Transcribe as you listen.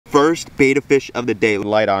first betta fish of the day.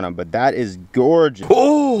 Light on him, but that is gorgeous.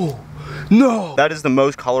 Oh! No! That is the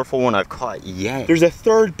most colorful one I've caught yet. There's a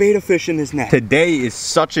third betta fish in this net. Today is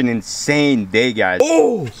such an insane day, guys.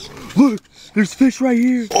 Oh! Look! There's fish right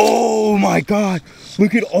here. Oh my God.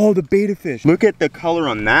 Look at all the betta fish. Look at the color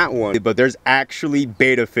on that one. But there's actually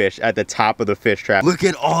betta fish at the top of the fish trap. Look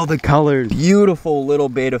at all the colors. Beautiful little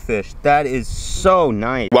betta fish. That is so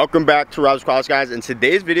nice. Welcome back to Rob's Aquatics, guys. In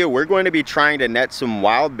today's video, we're going to be trying to net some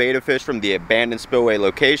wild betta fish from the abandoned spillway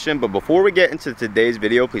location. But before we get into today's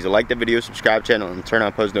video, please like the video, subscribe channel, and turn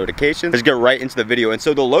on post notifications. Let's get right into the video. And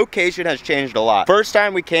so the location has changed a lot. First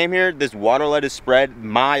time we came here, this water lettuce spread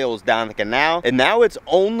miles down the canal. And now it's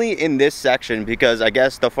only in this section because I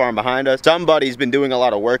guess the farm behind us, somebody's been doing a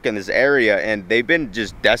lot of work in this area and they've been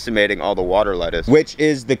just decimating all the water lettuce, which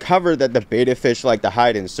is the cover that the betta fish like to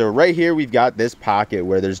hide in. So right here we've got this pocket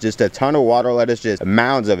where there's just a ton of water lettuce, just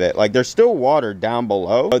mounds of it. Like there's still water down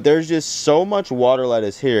below, but there's just so much water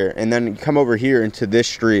lettuce here. And then come over here into this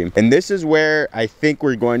stream. And this is where I think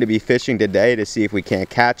we're going to be fishing today to see if we can't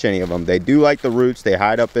catch any of them. They do like the roots, they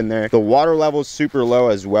hide up in there. The water level is super low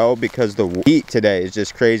as well because the heat today is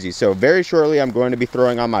just crazy. So very shortly I'm going to be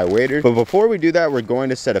throwing on my waders, but before we do that, we're going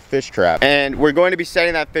to set a fish trap, and we're going to be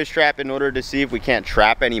setting that fish trap in order to see if we can't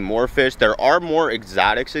trap any more fish. There are more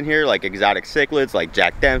exotics in here, like exotic cichlids, like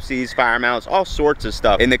Jack Dempsey's, fire mounts, all sorts of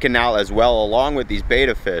stuff in the canal as well, along with these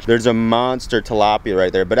betta fish. There's a monster tilapia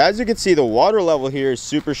right there, but as you can see, the water level here is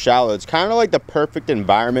super shallow. It's kind of like the perfect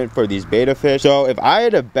environment for these betta fish. So if I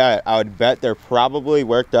had to bet, I would bet they're probably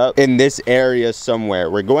worked up in this area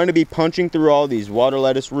somewhere. We're going to be punching through all these water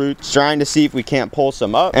lettuce roots, trying to see if we can't pull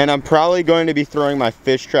some up, and I'm probably going to be throwing my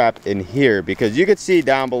fish trap in here because you can see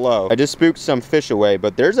down below I just spooked some fish away,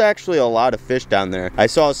 but there's actually a lot of fish down there. I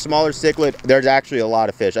saw a smaller cichlid. There's actually a lot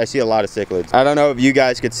of fish. I see a lot of cichlids. I don't know if you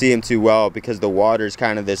guys could see them too well because the water is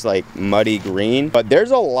kind of this like muddy green, but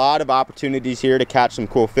there's a lot of opportunities here to catch some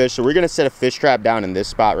cool fish. So we're going to set a fish trap down in this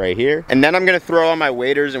spot right here, and then I'm going to throw on my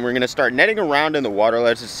waders and we're going to start netting around in the water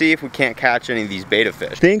lettuce to see if we can't catch any of these betta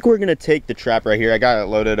fish. I think we're going to take the trap right here. I got it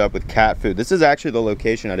loaded up with cat food. This is actually the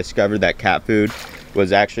location I discovered that cat food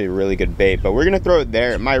was actually a really good bait, but we're gonna throw it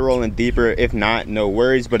there. It might roll in deeper. If not, no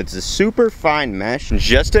worries, but it's a super fine mesh.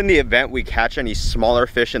 Just in the event we catch any smaller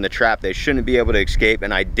fish in the trap, they shouldn't be able to escape,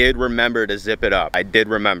 and I did remember to zip it up. I did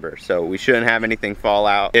remember, so we shouldn't have anything fall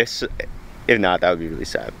out. If not, that would be really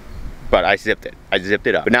sad. But I zipped it. I zipped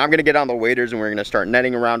it up. But now I'm gonna get on the waders and we're gonna start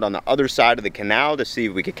netting around on the other side of the canal to see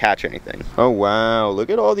if we could catch anything. Oh wow, look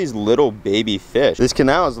at all these little baby fish. This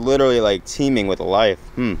canal is literally like teeming with life.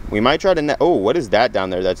 We might try to net. Oh, what is that down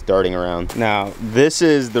there that's darting around? Now, this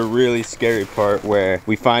is the really scary part where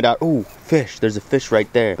we find out, oh, fish, there's a fish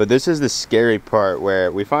right there. But this is the scary part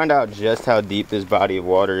where we find out just how deep this body of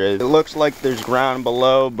water is. It looks like there's ground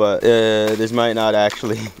below, but this might not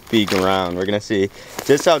actually be ground. We're gonna see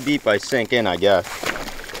just how deep I sink in, I guess.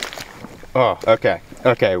 Oh, okay,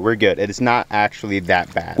 we're good. It is not actually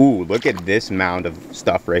that bad. Ooh, look at this mound of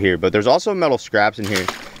stuff right here, but there's also metal scraps in here,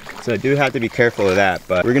 so I do have to be careful of that.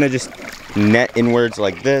 But we're gonna just net inwards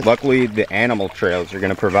like this. Luckily, the animal trails are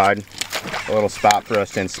gonna provide a little spot for us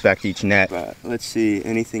to inspect each net. But let's see,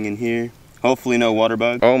 anything in here? Hopefully no water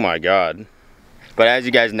bugs. Oh my God. But as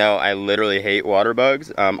you guys know, I literally hate water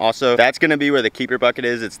bugs. Also, that's gonna be where the keeper bucket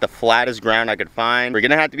is. It's the flattest ground I could find. We're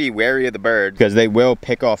gonna have to be wary of the birds because they will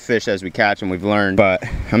pick off fish as we catch them, we've learned. But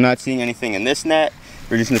I'm not seeing anything in this net.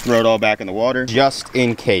 We're just gonna throw it all back in the water, just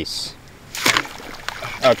in case.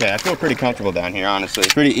 Okay, I feel pretty comfortable down here, honestly.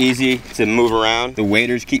 It's pretty easy to move around. The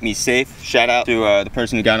waders keep me safe. Shout out to the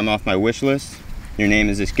person who got them off my wish list. Your name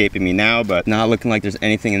is escaping me now, but not looking like there's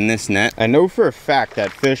anything in this net. I know for a fact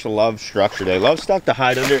that fish love structure. They love stuff to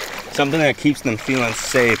hide under, something that keeps them feeling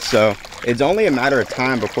safe. So it's only a matter of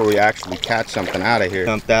time before we actually catch something out of here.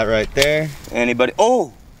 Dump that right there. Anybody?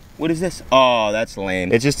 Oh, what is this? Oh, that's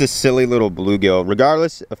lame. It's just a silly little bluegill.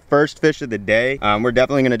 Regardless, the first fish of the day, we're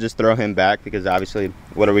definitely gonna just throw him back because obviously,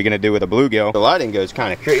 what are we gonna do with a bluegill? The lighting goes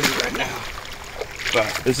kind of crazy right now.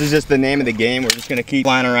 But this is just the name of the game. We're just gonna keep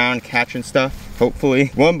flying around, catching stuff. Hopefully,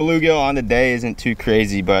 one bluegill on the day isn't too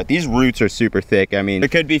crazy, but these roots are super thick. I mean, there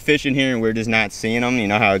could be fish in here and we're just not seeing them. You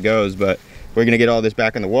know how it goes, but we're gonna get all this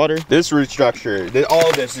back in the water. This root structure, all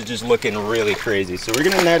of this is just looking really crazy. So we're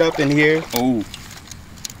gonna net up in here. Oh,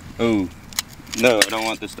 no, I don't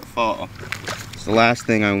want this to fall. It's the last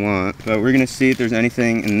thing I want. But we're gonna see if there's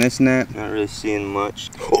anything in this net. Not really seeing much.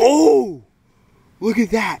 Oh! Look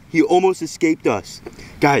at that, he almost escaped us.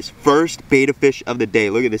 Guys, first betta fish of the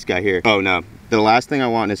day. Look at this guy here. Oh no, the last thing I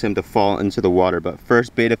want is him to fall into the water, but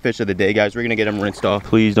first betta fish of the day, guys. We're gonna get him rinsed off.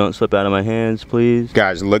 Please don't slip out of my hands, please.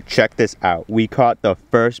 Guys, look, check this out. We caught the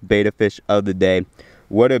first betta fish of the day.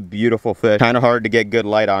 What a beautiful fish. Kind of hard to get good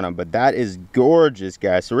light on him, but that is gorgeous,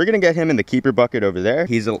 guys. So we're gonna get him in the keeper bucket over there.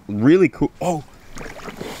 He's a really cool, oh,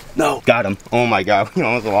 no, got him. Oh my God, we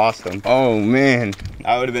almost lost him. Oh man,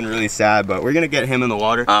 that would have been really sad, but we're gonna get him in the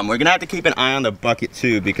water. We're gonna have to keep an eye on the bucket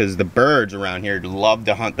too, because the birds around here love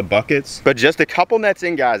to hunt the buckets. But just a couple nets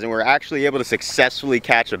in, guys, and we're actually able to successfully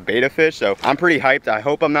catch a betta fish. So I'm pretty hyped. I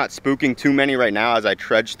hope I'm not spooking too many right now as I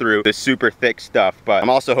trudge through this super thick stuff, but I'm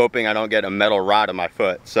also hoping I don't get a metal rod on my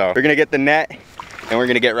foot. So we're gonna get the net and we're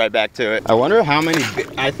gonna get right back to it. I wonder how many,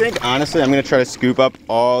 I think honestly, I'm gonna try to scoop up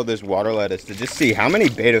all this water lettuce to just see how many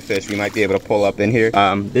betta fish we might be able to pull up in here.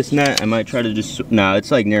 This net, I might try to just, no, it's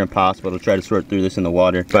like near impossible to try to sort through this in the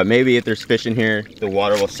water. But maybe if there's fish in here, the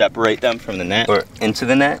water will separate them from the net or into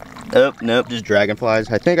the net. Oh, nope, just dragonflies.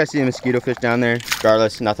 I think I see a mosquito fish down there.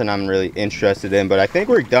 Regardless, nothing I'm really interested in, but I think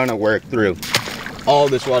we're gonna work through all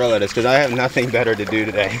this water lettuce because I have nothing better to do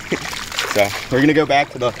today. So we're gonna go back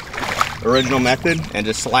to the original method and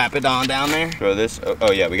just slap it on down there. Throw this,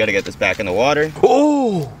 oh yeah, we gotta get this back in the water.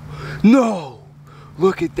 Oh, no,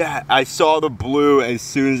 look at that. I saw the blue as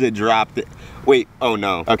soon as it dropped it. Wait, oh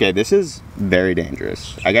no. Okay, this is very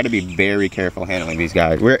dangerous. I gotta be very careful handling these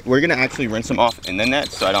guys. We're gonna actually rinse them off in the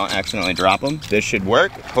net so I don't accidentally drop them. This should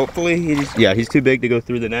work. Hopefully, he's too big to go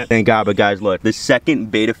through the net. Thank God, but guys, look, the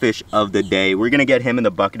second betta fish of the day. We're gonna get him in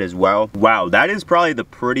the bucket as well. Wow, that is probably the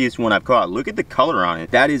prettiest one I've caught. Look at the color on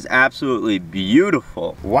it. That is absolutely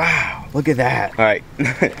beautiful. Wow, look at that. All right,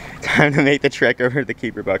 time to make the trek over to the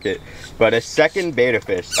keeper bucket. But a second betta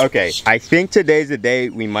fish. Okay, I think today's the day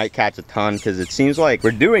we might catch a ton because it seems like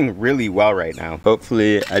we're doing really well right now.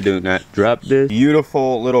 Hopefully I do not drop this.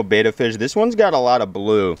 Beautiful little betta fish. This one's got a lot of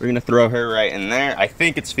blue. We're gonna throw her right in there. I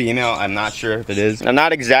think it's female. I'm not sure if it is. I'm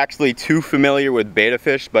not exactly too familiar with betta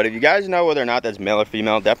fish, but if you guys know whether or not that's male or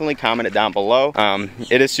female, definitely comment it down below.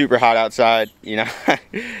 It is super hot outside, you know.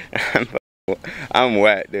 I'm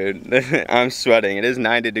wet, dude. I'm sweating. It is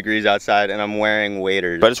 90 degrees outside and I'm wearing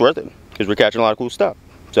waders, but it's worth it because we're catching a lot of cool stuff.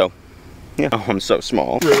 So yeah. Oh, I'm so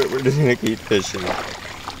small. We're just gonna keep fishing.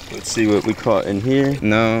 Let's see what we caught in here.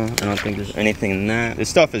 No, I don't think there's anything in that. This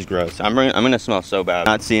stuff is gross. I'm gonna smell so bad.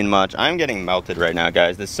 Not seeing much. I'm getting melted right now,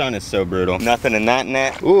 guys. The sun is so brutal. Nothing in that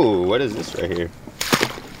net. Ooh, what is this right here?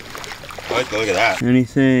 Look at that.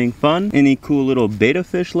 Anything fun? Any cool little betta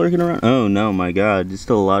fish lurking around? Oh no, my God, just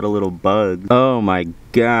a lot of little bugs. Oh my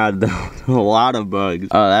God, a lot of bugs.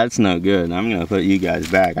 Oh, that's no good. I'm gonna put you guys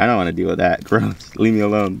back. I don't wanna deal with that. Gross, leave me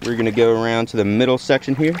alone. We're gonna go around to the middle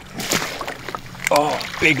section here. Oh,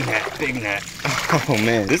 big net, big net. Oh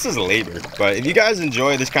man, this is labor. But if you guys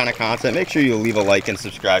enjoy this kind of content, make sure you leave a like and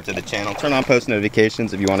subscribe to the channel. Turn on post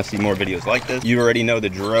notifications if you want to see more videos like this. You already know the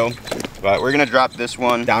drill. But we're gonna drop this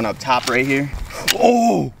one down up top right here.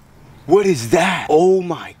 Oh, what is that? Oh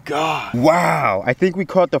my God. Wow, I think we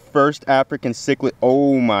caught the first African cichlid.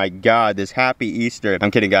 Oh my God, this happy Easter.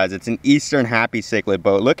 I'm kidding, guys. It's an Eastern happy cichlid,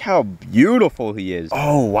 but look how beautiful he is.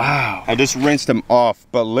 Oh wow. I just rinsed him off,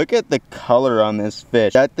 but look at the color on this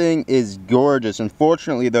fish. That thing is gorgeous.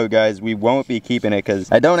 Unfortunately though, guys, we won't be keeping it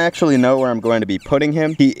because I don't actually know where I'm going to be putting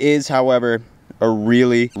him. He is, however, a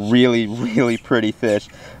really, really, really pretty fish.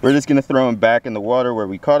 We're just gonna throw him back in the water where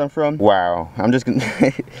we caught him from. Wow, I'm just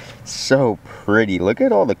gonna, so pretty. Look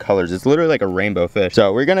at all the colors. It's literally like a rainbow fish.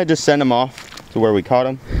 So we're gonna just send him off to where we caught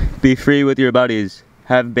him. Be free with your buddies.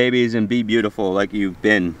 Have babies and be beautiful like you've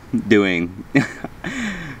been doing.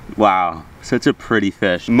 Wow, such a pretty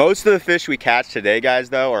fish. Most of the fish we catch today, guys,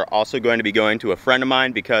 though, are also going to be going to a friend of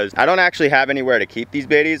mine because I don't actually have anywhere to keep these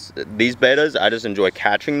bettas. I just enjoy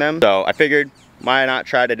catching them. So I figured, why not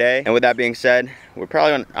try today? And with that being said, we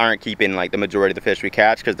probably aren't keeping like the majority of the fish we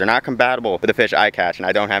catch because they're not compatible with the fish I catch and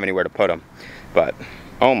I don't have anywhere to put them. But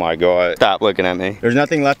oh my God, stop looking at me. There's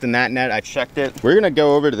nothing left in that net. I checked it. We're gonna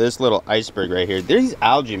go over to this little iceberg right here. These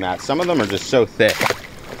algae mats, some of them are just so thick.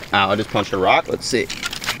 Ow, I just punched a rock. Let's see.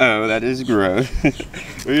 Oh, that is gross.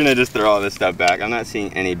 We're gonna just throw all this stuff back. I'm not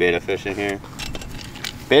seeing any betta fish in here.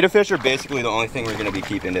 Betta fish are basically the only thing we're gonna be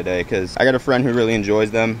keeping today because I got a friend who really enjoys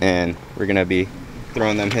them and we're gonna be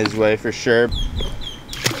throwing them his way for sure.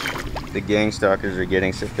 The gang stalkers are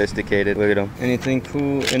getting sophisticated. Look at them. Anything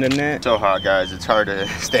cool in the net? So hot, guys. It's hard to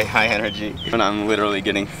stay high energy when I'm literally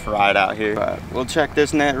getting fried out here. But we'll check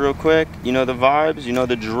this net real quick. You know the vibes, you know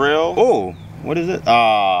the drill. Oh, what is it?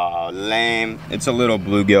 Oh, lame. It's a little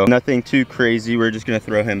bluegill. Nothing too crazy. We're just gonna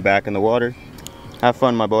throw him back in the water. Have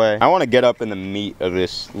fun, my boy. I want to get up in the meat of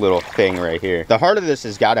this little thing right here. The heart of this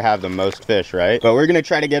has got to have the most fish, right? But we're gonna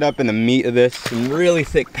try to get up in the meat of this. Some really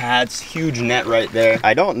thick pads, huge net right there.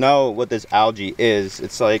 I don't know what this algae is.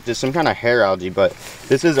 It's like just some kind of hair algae, but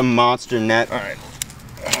this is a monster net. All right,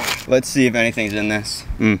 let's see if anything's in this.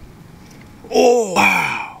 Oh,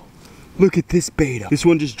 wow. Look at this beta. This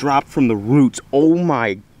one just dropped from the roots. Oh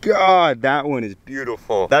my God, that one is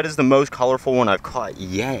beautiful. That is the most colorful one I've caught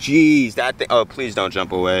yet. Jeez, that thing, oh, please don't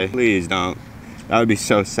jump away. Please don't. That would be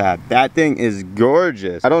so sad. That thing is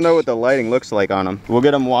gorgeous. I don't know what the lighting looks like on them. We'll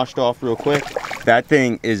get them washed off real quick. That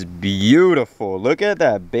thing is beautiful. Look at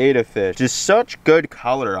that beta fish. Just such good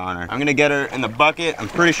color on her. I'm gonna get her in the bucket. I'm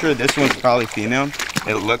pretty sure this one's probably female.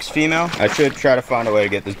 It looks female. I should try to find a way to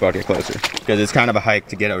get this bucket closer because it's kind of a hike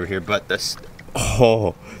to get over here, but this,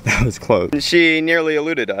 oh, that was close. She nearly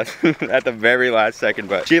eluded us at the very last second,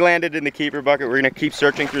 but she landed in the keeper bucket. We're gonna keep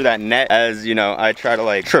searching through that net as, you know, I try to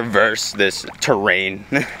like traverse this terrain.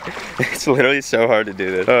 It's literally so hard to do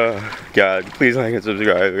this. Oh God, please like and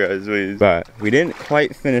subscribe, guys, please. But we didn't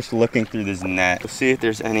quite finish looking through this net. We'll see if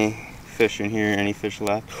there's any fish in here, any fish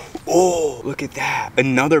left. Oh, look at that,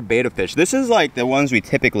 another beta fish. This is like the ones we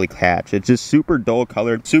typically catch. It's just super dull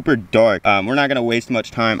colored, super dark. We're not gonna waste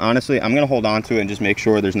much time. Honestly, I'm gonna hold on to it and just make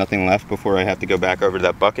sure there's nothing left before I have to go back over to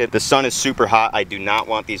that bucket. The sun is super hot. I do not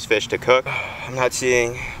want these fish to cook. I'm not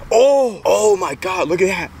seeing, oh my God, look at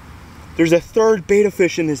that. There's a third beta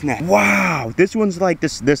fish in this net. Wow, this one's like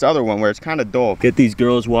this other one where it's kind of dull. Get these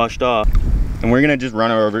girls washed off. And we're gonna just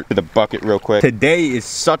run over to the bucket real quick. Today is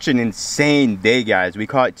such an insane day, guys. We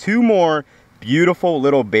caught 2 more beautiful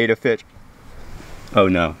little beta fish. Oh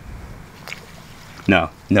no.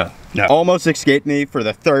 No. Almost escaped me for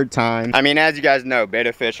the 3rd time. I mean, as you guys know,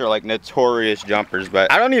 beta fish are like notorious jumpers,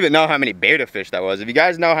 but I don't even know how many beta fish that was. If you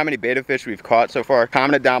guys know how many beta fish we've caught so far,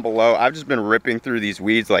 comment it down below. I've just been ripping through these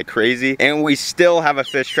weeds like crazy, and we still have a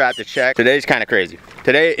fish trap to check. Today's kind of crazy.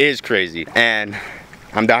 Today is crazy, and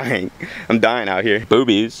I'm dying. I'm dying out here.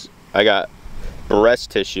 Boobies. I got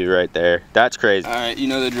breast tissue right there. That's crazy. All right, you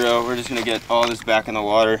know the drill. We're just gonna get all this back in the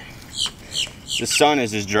water. The sun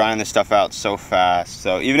is just drying this stuff out so fast.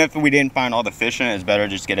 So even if we didn't find all the fish in it, it's better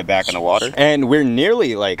just get it back in the water. And we're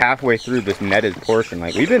nearly like halfway through this netted portion.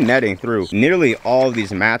 Like we've been netting through nearly all of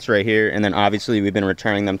these mats right here. And then obviously we've been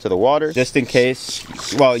returning them to the water just in case,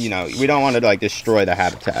 well, you know, we don't want to like destroy the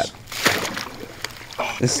habitat.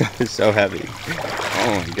 This stuff is so heavy.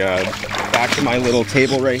 Oh my God. Back to my little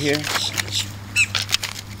table right here.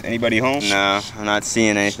 Anybody home? No, I'm not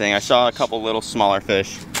seeing anything. I saw a couple little smaller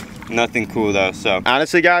fish. Nothing cool though. So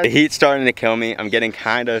honestly, guys, the heat's starting to kill me. I'm getting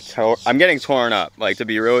torn up. Like, to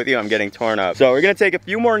be real with you, I'm getting torn up. So we're gonna take a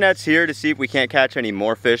few more nets here to see if we can't catch any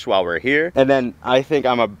more fish while we're here. And then I think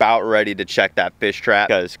I'm about ready to check that fish trap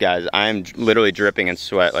because, guys, I'm literally dripping in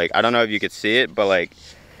sweat. Like, I don't know if you could see it, but like,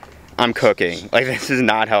 I'm cooking. Like, this is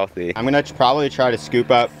not healthy. I'm gonna probably try to scoop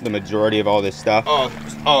up the majority of all this stuff.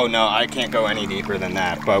 Oh no, I can't go any deeper than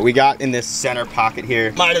that. But we got in this center pocket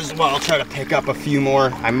here. Might as well try to pick up a few more.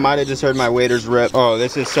 I might have just heard my waders rip. Oh,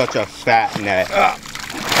 this is such a fat net.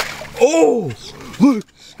 Oh, look,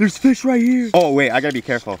 there's fish right here. Oh wait, I gotta be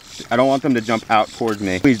careful. I don't want them to jump out towards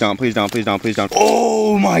me. Please don't, please don't, please don't, please don't.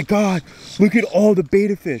 Oh my God, look at all the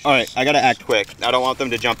beta fish. All right, I gotta act quick. I don't want them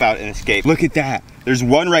to jump out and escape. Look at that. There's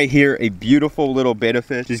one right here, a beautiful little beta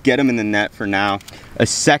fish. Just get him in the net for now. A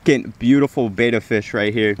second beautiful beta fish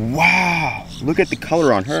right here. Wow, look at the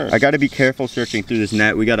color on her. I gotta be careful searching through this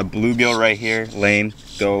net. We got a bluegill right here. Lame,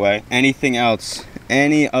 go away. Anything else?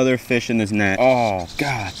 Any other fish in this net? Oh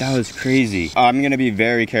God, that was crazy. I'm gonna be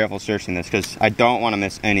very careful searching this because I don't wanna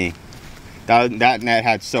miss any. That net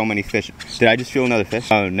had so many fish. Did I just feel another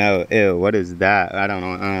fish? Oh no, ew, what is that? I don't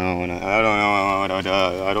know, I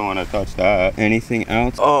don't wanna touch that. Anything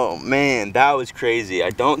else? Oh man, that was crazy. I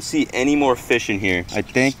don't see any more fish in here. I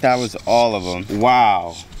think that was all of them.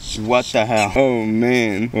 Wow. What the hell? Oh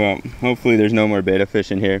man. Well, hopefully there's no more beta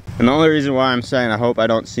fish in here. And the only reason why I'm saying I hope I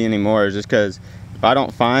don't see any more is just because if I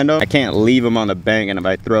don't find them, I can't leave them on the bank, and if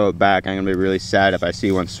I throw it back, I'm gonna be really sad if I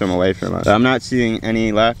see one swim away from us. But I'm not seeing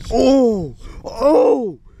any left. Oh,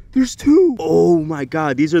 there's 2. Oh my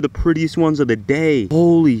God, these are the prettiest ones of the day.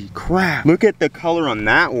 Holy crap. Look at the color on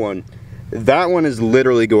that one. That one is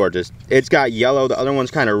literally gorgeous. It's got yellow, the other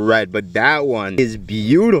one's kind of red, but that one is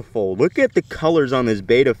beautiful. Look at the colors on this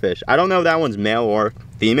beta fish. I don't know if that one's male or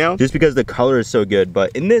female, just because the color is so good,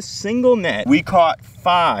 but in this single net, we caught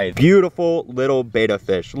 5 beautiful little beta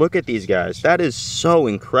fish. Look at these guys. That is so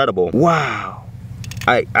incredible. Wow.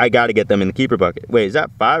 I gotta get them in the keeper bucket. Wait, is that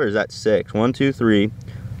 5 or is that 6? 1, 2, 3,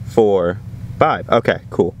 4, 5. Okay,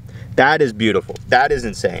 cool. That is beautiful. That is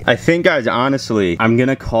insane. I think, guys, honestly, I'm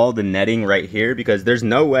gonna call the netting right here because there's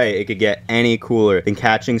no way it could get any cooler than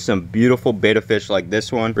catching some beautiful betta fish like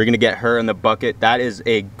this one. We're gonna get her in the bucket. That is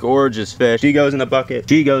a gorgeous fish. She goes in the bucket.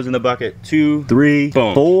 She goes in the bucket. 2, 3,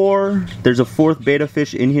 boom. 4. There's a 4th betta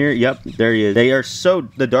fish in here. Yep, there he is. They are so,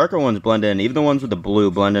 the darker ones blend in. Even the ones with the blue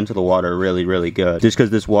blend into the water really, really good. Just because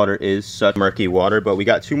this water is such murky water. But we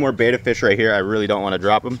got 2 more betta fish right here. I really don't want to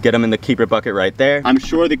drop them. Get them in the keeper bucket right there. I'm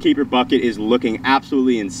sure the keeper bucket is looking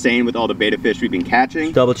absolutely insane with all the betta fish we've been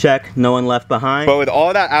catching. Double check, no one left behind. But with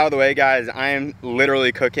all that out of the way, guys, I am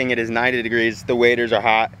literally cooking. It is 90 degrees. The waders are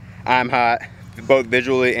hot. I'm hot, both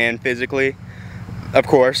visually and physically, of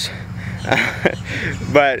course.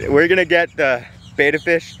 But we're gonna get the betta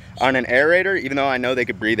fish on an aerator. Even though I know they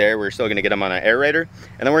could breathe air, we're still gonna get them on an aerator.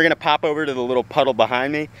 And then we're gonna pop over to the little puddle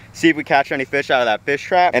behind me, see if we catch any fish out of that fish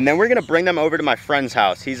trap. And then we're gonna bring them over to my friend's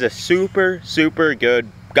house. He's a super, super good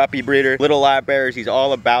guppy breeder, little lab bears. He's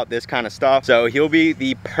all about this kind of stuff. So he'll be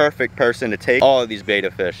the perfect person to take all of these betta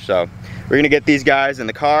fish. So we're gonna get these guys in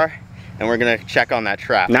the car and we're gonna check on that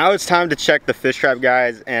trap. Now it's time to check the fish trap,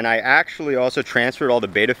 guys, and I actually also transferred all the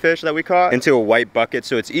betta fish that we caught into a white bucket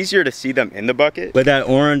so it's easier to see them in the bucket. With that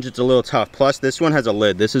orange, it's a little tough. Plus, this one has a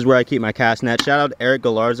lid. This is where I keep my cast net. Shout out Eric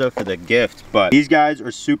Galarza for the gift, but these guys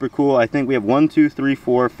are super cool. I think we have 1, 2, 3,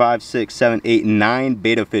 4, 5, 6, 7, 8, 9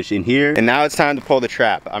 betta fish in here. And now it's time to pull the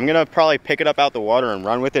trap. I'm gonna probably pick it up out the water and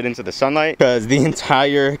run with it into the sunlight because the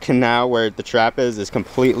entire canal where the trap is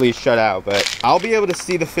completely shut out. But I'll be able to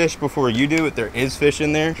see the fish before you do if there is fish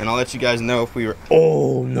in there, and I'll let you guys know if we were,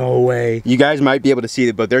 oh, no way. You guys might be able to see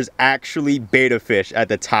it, but there's actually betta fish at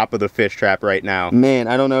the top of the fish trap right now. Man,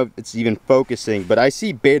 I don't know if it's even focusing, but I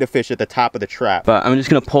see betta fish at the top of the trap. But I'm just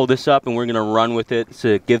gonna pull this up and we're gonna run with it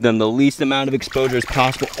to give them the least amount of exposure as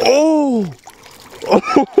possible. Oh!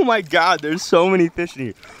 Oh my God, there's so many fish in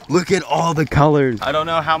here. Look at all the colors. I don't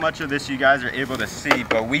know how much of this you guys are able to see,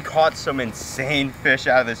 but we caught some insane fish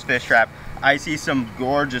out of this fish trap. I see some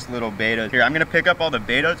gorgeous little bettas. Here, I'm gonna pick up all the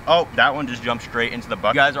bettas. Oh, that one just jumped straight into the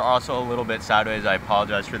bucket. You guys are also a little bit sideways. I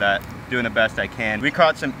apologize for that. Doing the best I can. We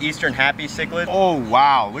caught some Eastern Happy cichlids. Oh,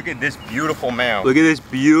 wow, look at this beautiful male. Look at this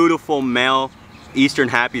beautiful male Eastern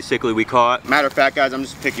Happy cichlid we caught. Matter of fact, guys, I'm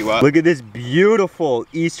just pick you up. Look at this beautiful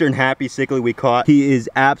Eastern Happy cichlid we caught. He is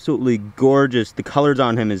absolutely gorgeous. The colors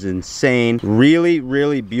on him is insane. Really,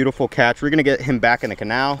 really beautiful catch. We're gonna get him back in the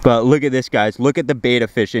canal. But look at this, guys. Look at the betta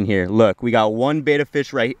fish in here. Look, we got 1 betta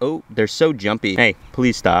fish right. Oh, they're so jumpy. Hey,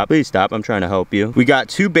 please stop. Please stop. I'm trying to help you. We got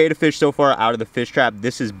 2 betta fish so far out of the fish trap.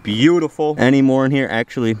 This is beautiful. Any more in here?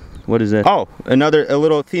 Actually, what is it? Oh, a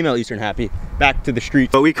little female Eastern Happy. Back to the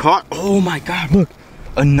street. But we caught, oh my God, look,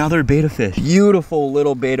 another betta fish. Beautiful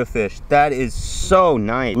little betta fish. That is so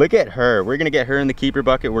nice. Look at her. We're gonna get her in the keeper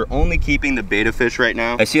bucket. We're only keeping the betta fish right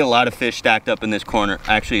now. I see a lot of fish stacked up in this corner.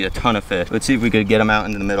 Actually, a ton of fish. Let's see if we could get them out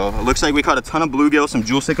into the middle. It looks like we caught a ton of bluegill, some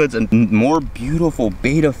jewel cichlids, and more beautiful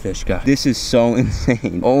betta fish, guys. This is so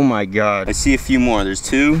insane. Oh my God. I see a few more. There's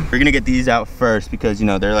 2. We're gonna get these out first because, you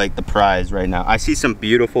know, they're like the prize right now. I see some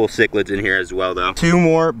beautiful cichlids in here as well, though. 2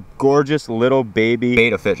 more gorgeous little baby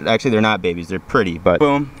betta fish. Actually, they're not babies. They're pretty, but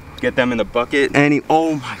boom. Get them in the bucket. And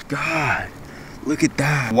oh my God. Look at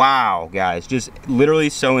that. Wow, guys, just literally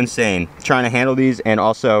so insane. Trying to handle these and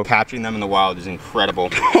also catching them in the wild is incredible.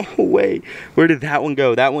 Oh, wait, where did that one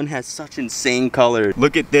go? That one has such insane colors.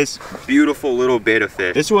 Look at this beautiful little betta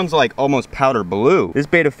fish. This one's like almost powder blue. This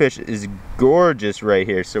betta fish is gorgeous right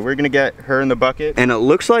here. So we're gonna get her in the bucket. And it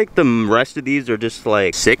looks like the rest of these are just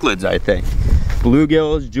like cichlids, I think.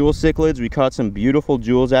 Bluegills, jewel cichlids. We caught some beautiful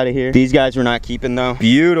jewels out of here. These guys we're not keeping though.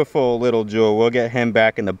 Beautiful little jewel. We'll get him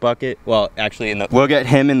back in the bucket. Well, actually we'll get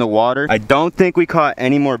him in the water. I don't think we caught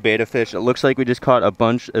any more betta fish. It looks like we just caught a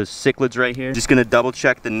bunch of cichlids right here. Just gonna double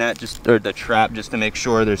check the net, or the trap, just to make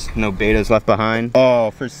sure there's no bettas left behind. Oh,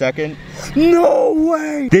 for a second. No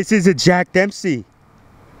way! This is a Jack Dempsey.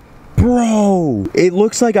 Bro, it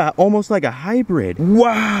looks like almost like a hybrid.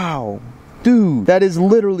 Wow. Dude, that is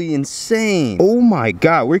literally insane. Oh my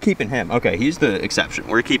God, we're keeping him. Okay, he's the exception.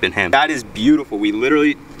 We're keeping him. That is beautiful. We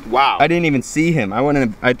literally, wow. I didn't even see him.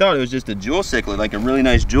 I thought it was just a jewel cichlid, like a really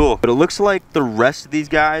nice jewel. But it looks like the rest of these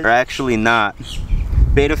guys are actually not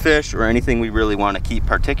betta fish or anything we really want to keep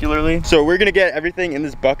particularly. So we're gonna get everything in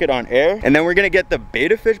this bucket on air, and then we're gonna get the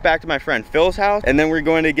betta fish back to my friend Phil's house, and then we're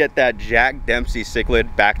going to get that Jack Dempsey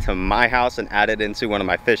cichlid back to my house and add it into one of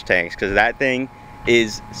my fish tanks, because that thing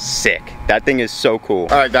is sick. That thing is so cool.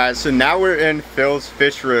 All right, guys, so now we're in Phil's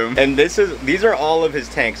fish room, and these are all of his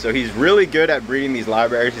tanks. So he's really good at breeding these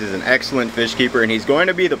libraries. He's an excellent fish keeper, and he's going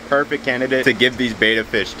to be the perfect candidate to give these betta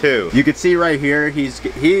fish to. You can see right here, he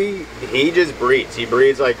just breeds. He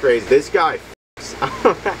breeds like crazy. This guy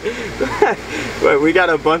we got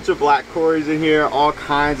a bunch of black cories in here, all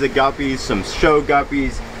kinds of guppies, some show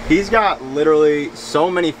guppies. He's got literally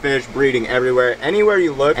so many fish breeding everywhere. Anywhere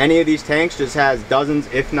you look, any of these tanks just has dozens,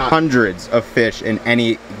 if not hundreds of fish in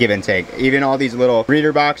any given tank. Even all these little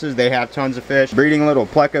breeder boxes, they have tons of fish. Breeding little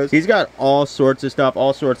plecos. He's got all sorts of stuff,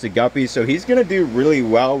 all sorts of guppies. So he's gonna do really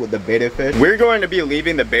well with the betta fish. We're going to be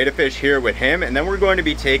leaving the betta fish here with him, and then we're going to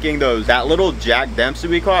be taking that little Jack Dempsey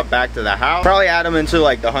we caught back to the house. Probably add him into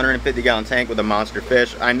like the 150-gallon tank with a monster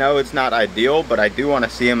fish. I know it's not ideal, but I do want to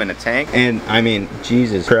see him in a tank. And I mean,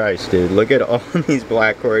 Jesus Christ, dude, look at all these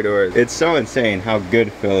black corridors. It's so insane how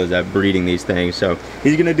good Phil is at breeding these things. So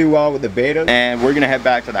he's gonna do well with the betta, and we're gonna head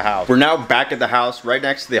back to the house. We're now back at the house right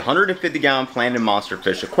next to the 150-gallon planted monster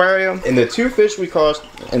fish aquarium, and the two fish we caught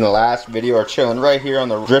in the last video are chilling right here on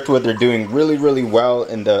the driftwood. They're doing really, really well,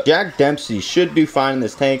 and the Jack Dempsey should do fine in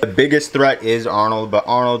this tank. The biggest threat is Arnold, but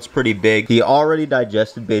Arnold's pretty big. He already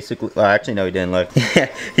digested basically, well, actually no, he didn't. Look,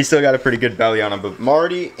 he still got a pretty good belly on him, but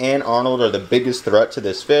Marty and Arnold are the biggest threat to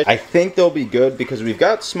this fish. I think they'll be good because we've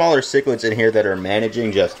got smaller cichlids in here that are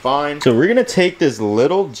managing just fine. So we're gonna take this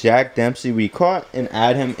little Jack Dempsey we caught and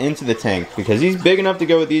add him into the tank because he's big enough to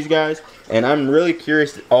go with these guys, and I'm really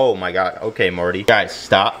curious. Oh my god. Okay, Marty. Guys,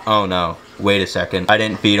 stop. Oh no. Wait a second. I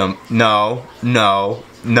didn't feed him. No, no,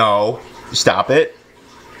 no. Stop it.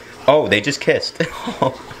 Oh, they just kissed.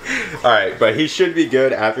 Alright, but he should be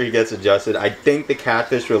good after he gets adjusted. I think the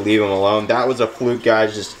catfish will leave him alone. That was a fluke,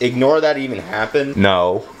 guys. Just ignore that even happened.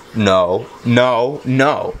 No, no, no,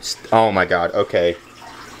 no. Oh my god, okay.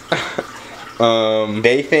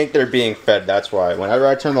 They think they're being fed, that's why. Whenever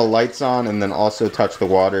I turn the lights on and then also touch the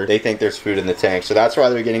water, they think there's food in the tank. So that's why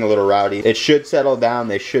they're getting a little rowdy. It should settle down,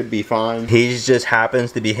 they should be fine. He just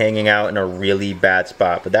happens to be hanging out in a really bad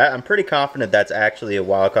spot. But I'm pretty confident that's actually a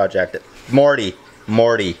wild-caught Jack.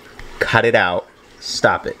 Marty, cut it out.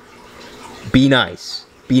 Stop it. Be nice.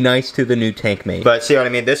 Be nice to the new tank mate. But see what I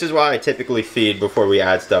mean? This is why I typically feed before we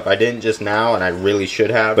add stuff. I didn't just now, and I really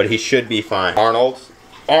should have, but he should be fine. Arnold,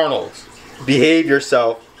 behave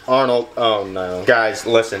yourself. Arnold, oh no. Guys,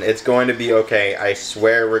 listen, it's going to be okay. I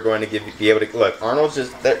swear we're going to be able to, look, Arnold's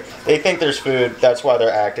just, they think there's food. That's why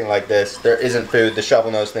they're acting like this. There isn't food. The shovel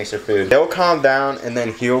nose thinks there's food. They'll calm down and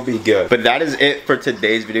then he'll be good. But that is it for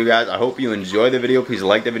today's video, guys. I hope you enjoyed the video. Please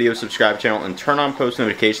like the video, subscribe to the channel, and turn on post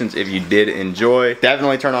notifications if you did enjoy.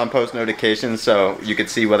 Definitely turn on post notifications so you can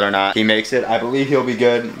see whether or not he makes it. I believe he'll be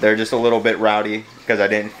good. They're just a little bit rowdy because I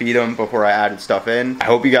didn't feed them before I added stuff in. I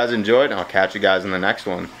hope you guys enjoyed, and I'll catch you guys in the next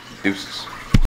one. Deuces.